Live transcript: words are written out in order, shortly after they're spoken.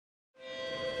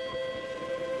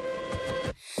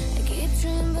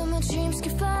dreams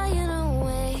keep flying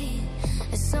away,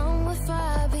 and somewhere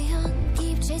far beyond.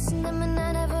 Keep chasing them and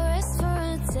I never rest for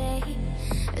a day.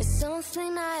 There's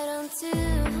something I don't do.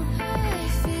 I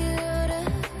feel the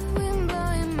wind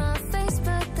blowing my face,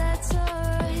 but that's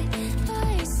alright.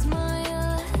 I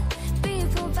smile at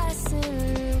people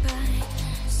passing by.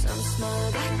 Some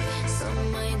smile back,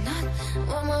 some might not.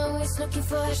 I'm always looking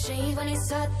for a shade when it's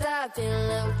hot. I've been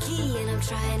low-key and I'm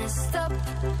trying to stop.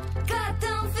 God,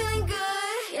 I'm feeling good.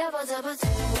 Yeah, but when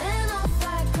off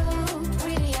I go.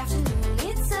 Pretty afternoon,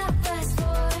 it's a fast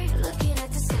forward. Looking at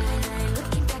the skyline,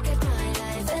 looking back at my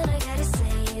life, and I gotta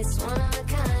say it's one of a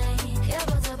kind. Yeah,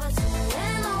 but when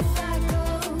off I go.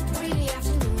 Pretty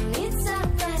afternoon, it's a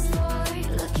fast forward.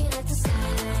 Looking at the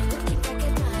skyline, looking back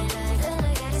at my life, and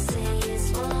I gotta say it's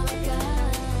one of a kind.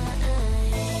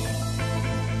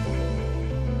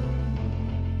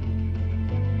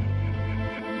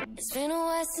 It's been a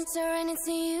while since I ran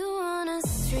into you on a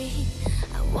street.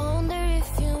 I wonder if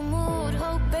you moved.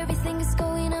 Hope everything is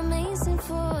going amazing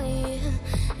for you,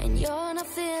 and you're not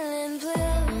feeling blue.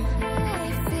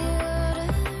 I feel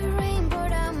the rain pour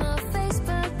down my face,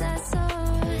 but that's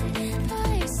alright.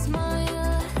 I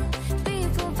smile at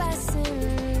people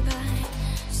passing by.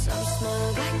 Some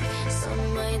smile back,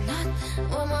 some might not.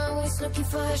 I'm always looking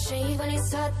for a shade when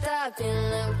it's hot. I've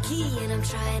been low-key and I'm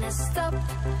trying to stop.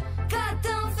 God,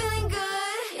 I'm feeling good.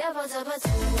 Yeah, but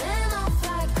when off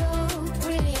I go.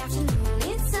 Pretty afternoon,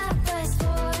 it's a fast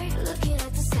forward. Looking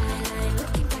at the skyline,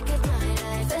 looking back at my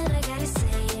life, and I gotta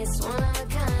say it's one of a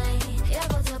kind. Yeah,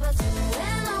 but when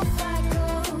off I go.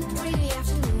 Pretty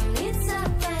afternoon, it's a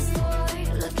fast forward.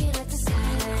 Looking at the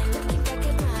skyline, looking back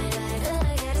at my life, and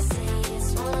I gotta say it's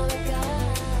one of a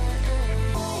kind.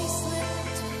 I slip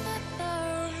to the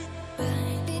right,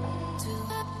 bind it to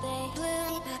the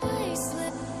left. I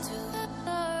slip to the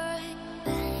right,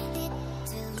 bind it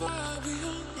to the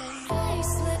left. I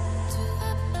slip to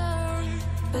the right,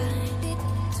 bind it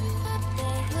to the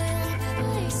left.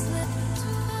 I slip to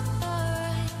the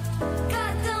right.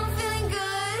 God, I'm feeling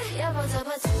good. Yeah, but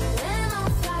when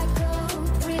off I go.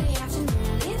 Pretty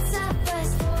afternoon, it's a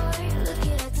fast forward.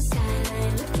 Looking at the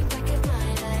skyline, looking back at my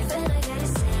life, and I gotta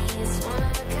say it's one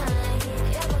of a kind.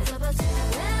 Yeah, but when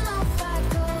off I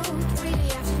go. Pretty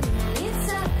afternoon, it's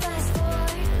a fast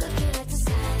forward. Looking at the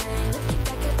skyline, looking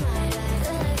back at my life,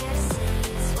 and I gotta say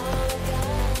it's one of a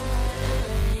kind.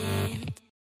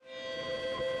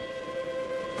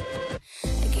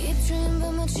 I keep dreaming,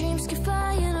 but my dreams keep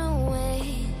flying away,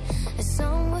 and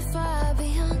somewhere far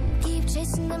beyond. Keep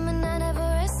chasing them and I never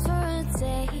rest for a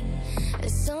day.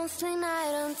 There's something I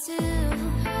don't do.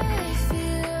 I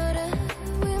feel the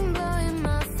wind blowing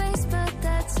my face, but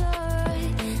that's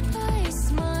alright. I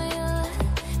smile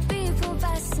at people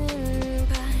passing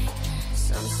by.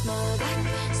 Some smile back,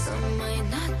 some might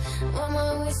not. I'm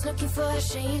always looking for a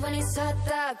shade when it's hot.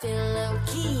 I've been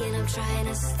low-key and I'm trying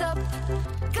to stop.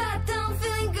 God, I'm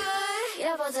feeling good.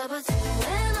 Yeah, but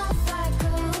when off